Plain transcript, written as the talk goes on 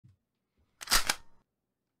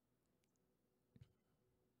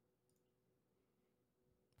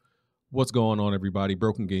What's going on, everybody?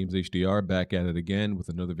 Broken Games HDR back at it again with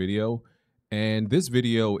another video. And this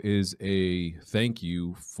video is a thank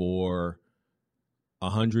you for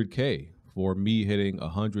 100K, for me hitting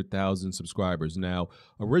 100,000 subscribers. Now,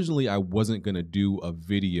 originally, I wasn't going to do a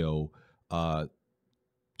video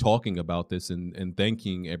talking about this and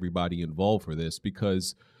thanking everybody involved for this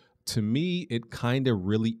because to me, it kind of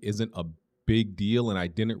really isn't a big deal. And I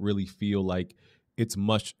didn't really feel like it's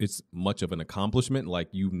much of an accomplishment. Like,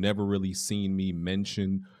 you've never really seen me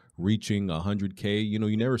mention reaching 100K. You know,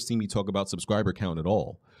 you never see me talk about subscriber count at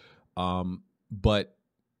all. But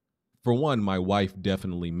for one, my wife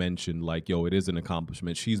definitely mentioned, like, yo, it is an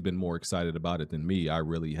accomplishment. She's been more excited about it than me. I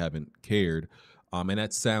really haven't cared. And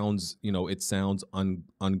that sounds, it sounds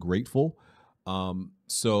ungrateful.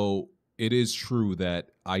 So it is true that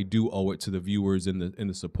I do owe it to the viewers and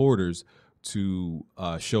the supporters to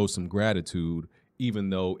show some gratitude,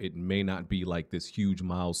 even though it may not be like this huge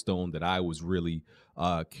milestone that I was really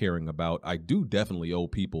caring about. I do definitely owe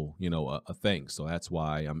people, a thanks. So that's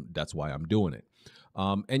why I'm doing it.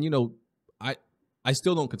 And I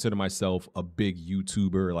still don't consider myself a big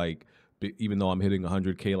YouTuber. Like, even though I'm hitting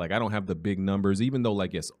 100K, like, I don't have the big numbers. Even though,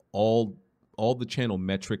 like, yes, all the channel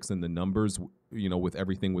metrics and the numbers, with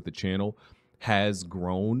everything with the channel has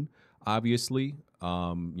grown, obviously.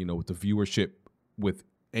 With the viewership, with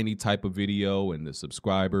any type of video and the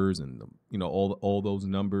subscribers and all those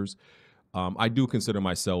numbers. I do consider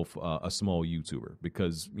myself a small YouTuber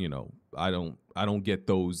because I don't get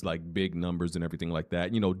those like big numbers and everything like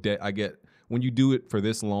that. I get, when you do it for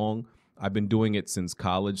this long. I've been doing it since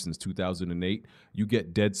college, since 2008. You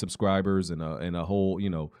get dead subscribers and a whole,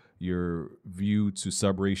 your view to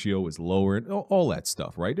sub ratio is lower and all that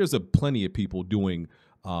stuff, right? There's plenty of people doing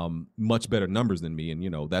much better numbers than me,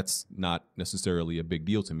 and that's not necessarily a big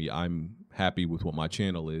deal to me. I'm happy with what my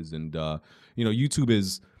channel is, and YouTube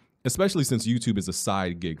is, especially since YouTube is a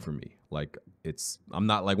side gig for me. Like, I'm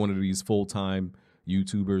not like one of these full-time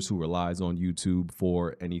YouTubers who relies on YouTube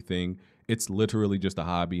for anything. It's literally just a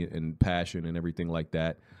hobby and passion and everything like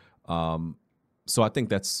that. So I think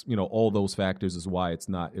that's, all those factors is why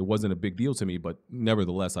it wasn't a big deal to me, but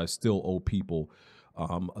nevertheless, I still owe people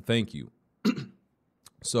a thank you.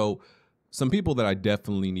 So some people that I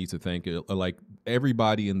definitely need to thank are like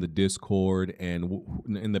everybody in the Discord and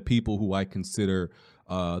the people who I consider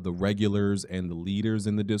the regulars and the leaders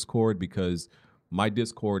in the Discord, because my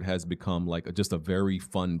Discord has become like just a very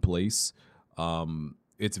fun place.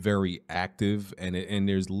 It's very active, and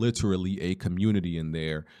there's literally a community in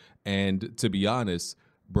there. And to be honest,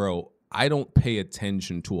 bro, I don't pay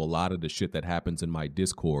attention to a lot of the shit that happens in my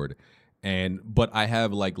Discord, but I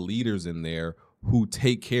have like leaders in there who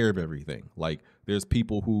take care of everything. Like, there's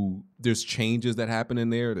changes that happen in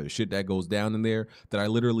there, there's shit that goes down in there that I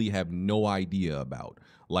literally have no idea about.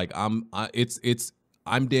 Like, I'm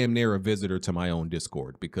damn near a visitor to my own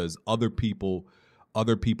Discord because other people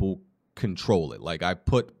control it. Like, I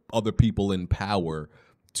put other people in power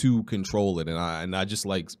to control it, and I just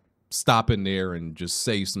like stop in there and just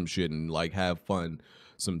say some shit and like have fun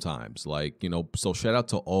sometimes. Like, so shout out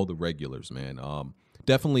to all the regulars, man.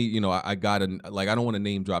 Definitely, I gotta, like, I don't want to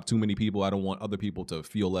name drop too many people. I don't want other people to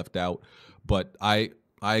feel left out, but I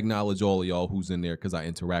acknowledge all of y'all who's in there because I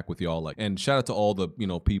interact with y'all. Like, and shout out to all the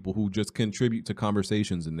people who just contribute to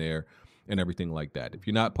conversations in there and everything like that. If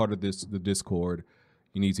you're not part of the Discord,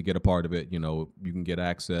 you need to get a part of it. You can get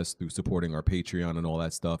access through supporting our Patreon and all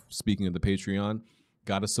that stuff. Speaking of the Patreon,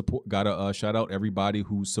 gotta shout out everybody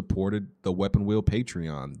who supported the Weapon Wheel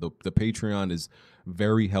Patreon. The Patreon is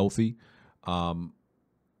very healthy.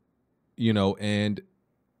 And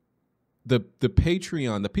the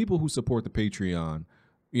Patreon, the people who support the Patreon,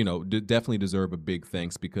 definitely deserve a big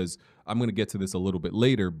thanks, because I'm going to get to this a little bit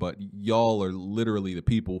later, but y'all are literally the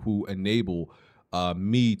people who enable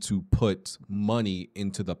me to put money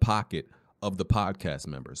into the pocket of the podcast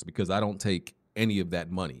members, because I don't take any of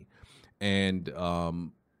that money. And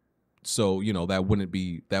so that wouldn't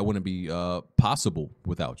be possible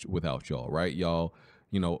without y'all, right? Y'all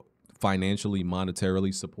financially,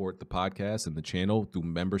 monetarily support the podcast and the channel through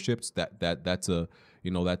memberships. That's a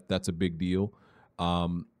big deal.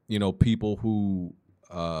 People who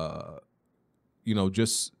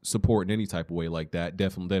just support in any type of way like that,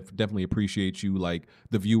 definitely appreciate you. Like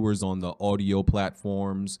the viewers on the audio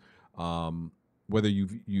platforms, whether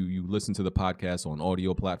you listen to the podcast on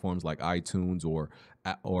audio platforms like iTunes or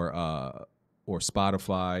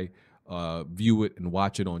Spotify, view it and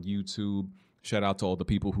watch it on YouTube. Shout out to all the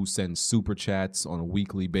people who send super chats on a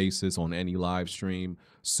weekly basis on any live stream.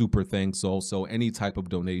 Super thanks also. Any type of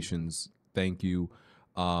donations, thank you.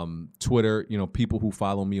 Twitter, people who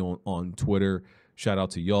follow me on Twitter, shout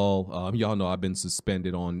out to y'all. Y'all know I've been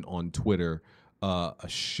suspended on Twitter a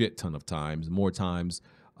shit ton of times, more times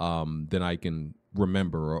than I can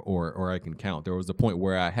remember or I can count. There was a point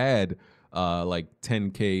where I had like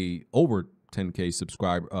 10K, over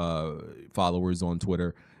 10K followers on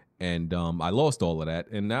Twitter, and I lost all of that,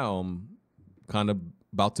 and now I'm kind of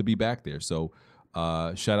about to be back there. So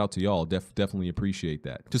shout out to y'all. Definitely appreciate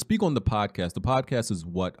that. To speak on the podcast is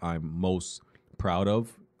what I'm most proud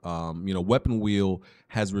of. Weapon Wheel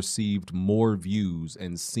has received more views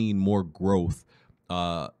and seen more growth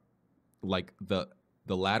like the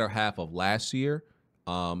latter half of last year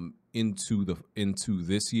into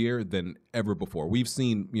this year than ever before. We've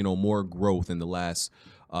seen more growth in the last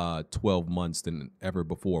 12 months than ever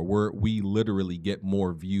before. We literally get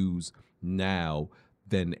more views now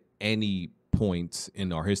than any point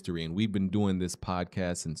in our history, and we've been doing this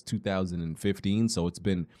podcast since 2015, so it's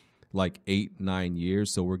been like 8-9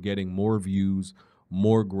 years. So we're getting more views,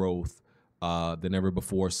 more growth than ever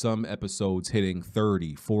before. Some episodes hitting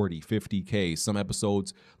 30, 40, 50K. Some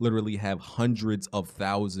episodes literally have hundreds of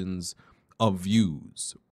thousands of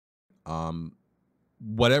views.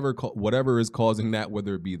 Whatever is causing that,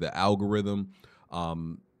 whether it be the algorithm,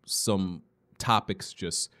 some topics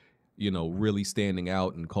just really standing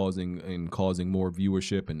out and causing more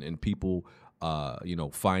viewership and people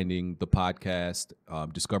finding the podcast,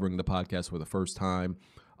 discovering the podcast for the first time.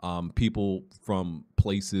 People from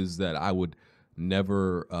places that I would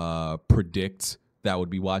never predict that would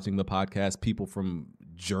be watching the podcast. People from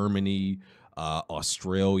Germany,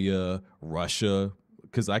 Australia, Russia,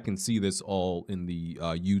 because I can see this all in the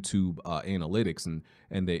YouTube analytics,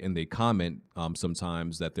 and they comment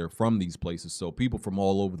sometimes that they're from these places. So people from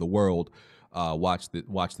all over the world watch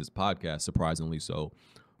this podcast, surprisingly. So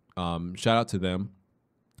shout out to them.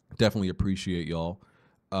 Definitely appreciate y'all.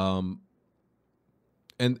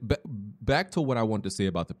 And back to what I want to say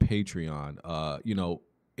about the Patreon.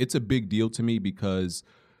 It's a big deal to me because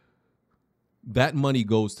that money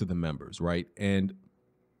goes to the members, right? And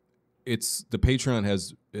the Patreon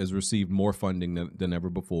has received more funding than ever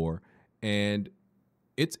before, and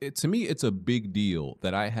to me it's a big deal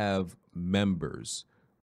that I have members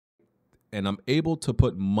and I'm able to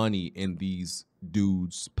put money in these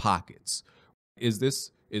dudes' pockets. Is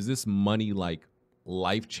this money like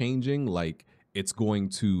life changing? Like it's going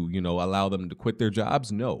to allow them to quit their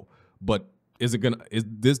jobs? No, but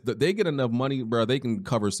they get enough money, bro? They can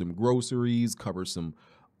cover some groceries, cover some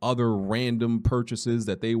other random purchases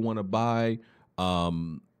that they want to buy,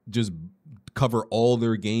 just cover all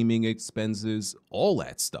their gaming expenses, all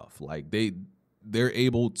that stuff. Like they're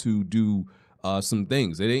able to do some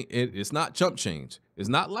things. It's not chump change. It's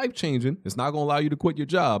not life changing. It's not gonna allow you to quit your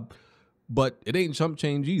job, but it ain't chump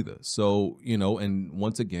change either. So and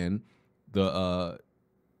once again, all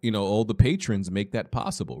the patrons make that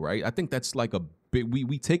possible, right? I think that's like a big.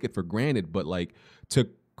 We take it for granted, but like to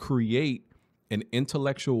create an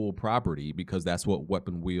intellectual property, because that's what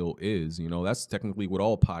Weapon Wheel is. That's technically what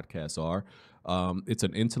all podcasts are. It's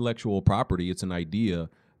an intellectual property. It's an idea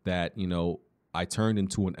that, I turned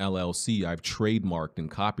into an LLC. I've trademarked and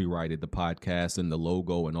copyrighted the podcast and the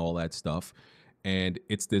logo and all that stuff. And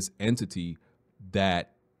it's this entity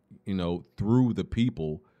that, through the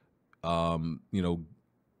people, has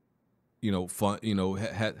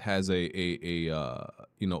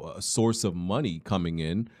a source of money coming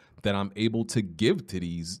in that I'm able to give to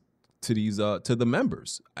the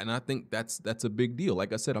members. And I think that's a big deal.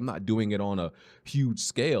 Like I said, I'm not doing it on a huge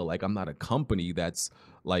scale. Like I'm not a company that's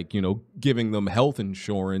like, giving them health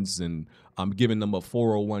insurance and I'm giving them a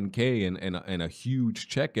 401k and a huge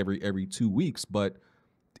check every 2 weeks. But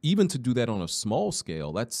even to do that on a small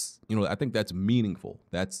scale, that's, I think that's meaningful.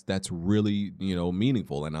 That's really,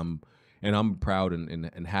 meaningful. And I'm proud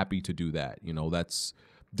and happy to do that. That's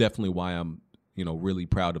definitely why I'm, really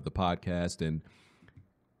proud of the podcast. And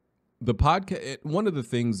the podcast, one of the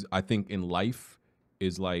things I think in life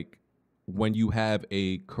is like when you have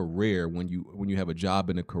a career, when you have a job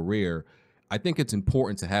and a career, I think it's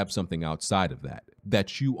important to have something outside of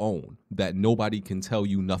that you own, that nobody can tell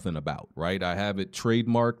you nothing about, right? I have it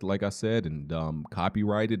trademarked, like I said, and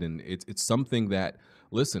copyrighted, and it's something that,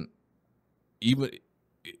 listen, even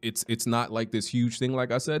it's not like this huge thing,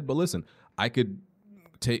 like I said, but listen, I could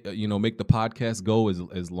make the podcast go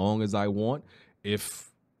as long as I want.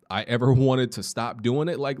 If I ever wanted to stop doing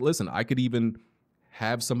it, like, listen, I could even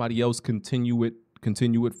have somebody else continue it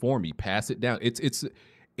for me, pass it down.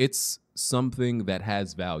 It's something that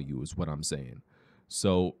has value, is what I'm saying.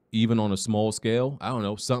 So even on a small scale, I don't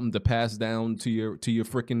know, something to pass down to your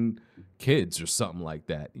freaking kids or something like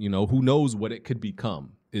that. Who knows what it could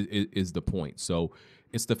become. is the point. So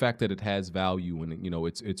it's the fact that it has value, and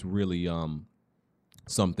it's really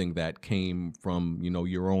something that came from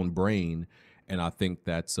your own brain, and I think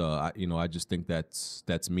that's I just think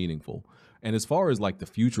that's meaningful. And as far as like the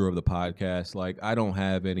future of the podcast, like I don't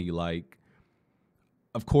have any like,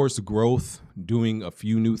 of course, growth, doing a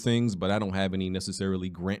few new things, but I don't have any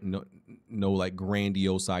necessarily no like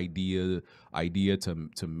grandiose idea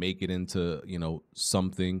to make it into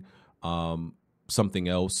something something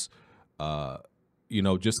else.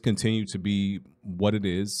 Just continue to be what it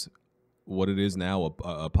is now,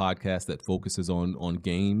 a podcast that focuses on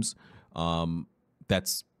games.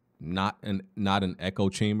 That's not an echo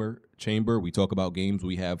chamber. We talk about games,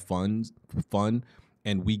 we have fun,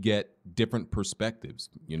 and we get different perspectives.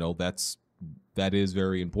 That is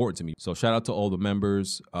very important to me. So shout out to all the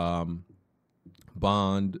members,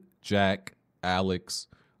 Bond, Jack, Alex,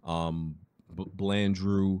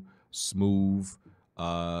 Blandrew, Smooth.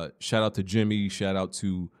 Shout out to Jimmy. Shout out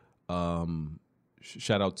to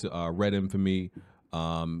Red Infamy.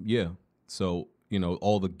 Yeah. So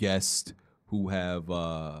all the guests who have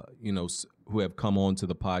who have come on to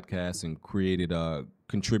the podcast and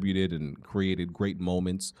contributed and created great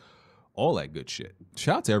moments, all that good shit.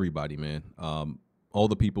 Shout out to everybody, man. All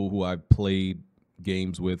the people who I've played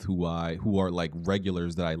games with, who are like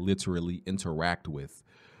regulars that I literally interact with,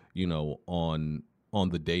 on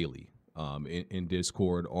the daily, in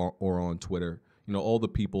Discord or on Twitter. All the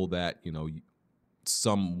people that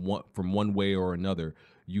from one way or another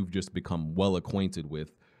you've just become well acquainted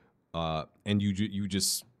with, and you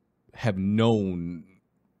just have known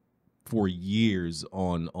for years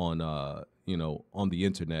on the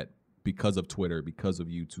internet, because of Twitter, because of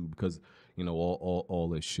YouTube, because all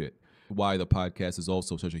this shit. Why the podcast is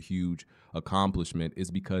also such a huge accomplishment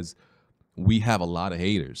is because we have a lot of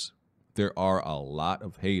haters. There are a lot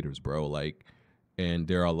of haters, bro. Like, and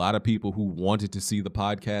there are a lot of people who wanted to see the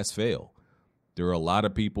podcast fail. There are a lot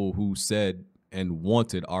of people who said and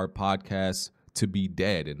wanted our podcast to be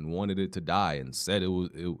dead and wanted it to die and said it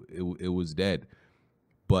was dead.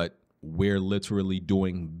 But we're literally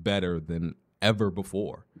doing better than ever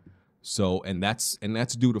before. So, and that's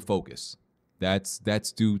due to focus. That's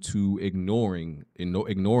due to ignoring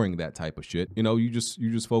that type of shit. You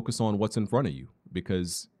just focus on what's in front of you,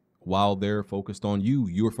 because while they're focused on you,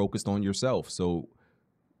 you're focused on yourself. So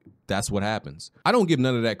that's what happens. I don't give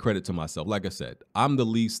none of that credit to myself. Like I said, I'm the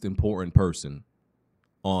least important person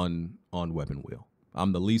on Weapon Wheel.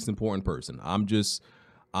 I'm the least important person. I'm the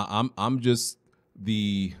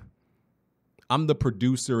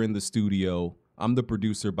producer in the studio. I'm the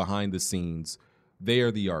producer behind the scenes. They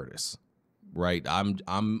are the artists, right? I'm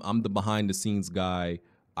the behind the scenes guy.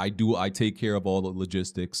 I take care of all the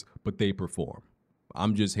logistics, but they perform.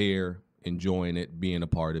 I'm just here enjoying it, being a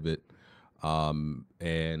part of it.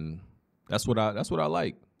 And that's what I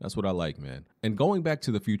like. That's what I like, man. And going back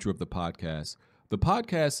to the future of the podcast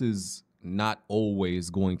is not always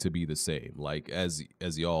going to be the same. Like, as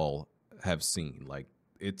y'all have seen, like,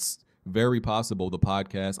 it's very possible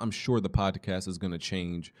I'm sure the podcast is going to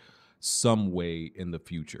change some way in the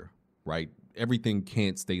future, right? Everything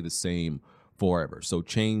can't stay the same forever. So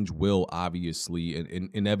change will obviously and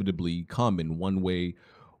inevitably come in one way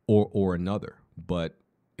or another, but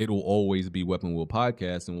it will always be Weapon Wheel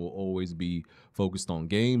Podcast, and will always be focused on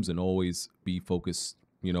games, and always be focused,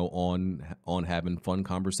 on having fun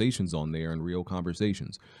conversations on there, and real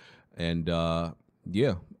conversations. And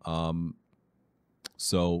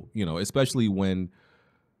so, especially when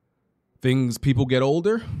people get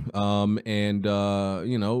older, and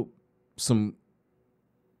some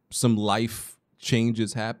life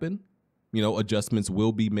changes happen, adjustments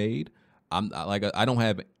will be made. I don't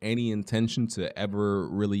have any intention to ever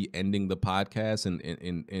really ending the podcast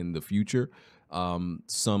in the future.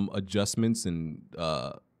 Some adjustments and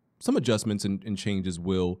changes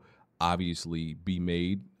will obviously be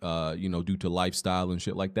made, due to lifestyle and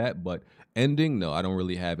shit like that. But ending, no, I don't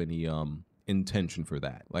really have any intention for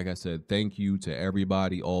that. Like I said, thank you to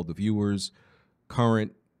everybody, all the viewers,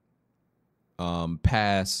 current,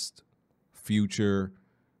 past, future,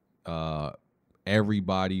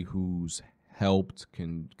 everybody who's helped,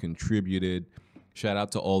 contributed. Shout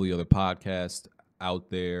out to all the other podcasts out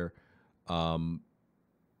there,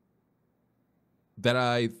 that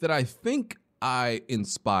I think I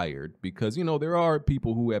inspired, because there are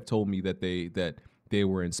people who have told me that they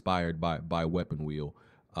were inspired by Weapon Wheel,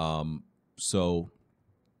 so,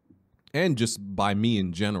 and just by me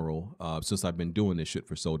in general, since I've been doing this shit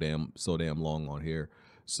for so damn long on here.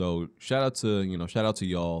 So shout out to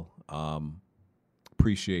y'all.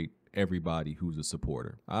 Appreciate everybody who's a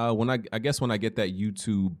supporter. I guess when I get that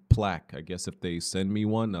YouTube plaque, I guess if they send me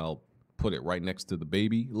one, I'll put it right next to the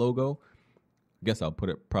baby logo. I guess I'll put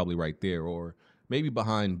it probably right there, or maybe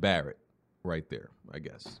behind Barrett, right there. I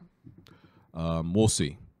guess. We'll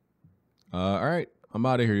see. All right, I'm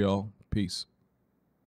out of here, y'all. Peace.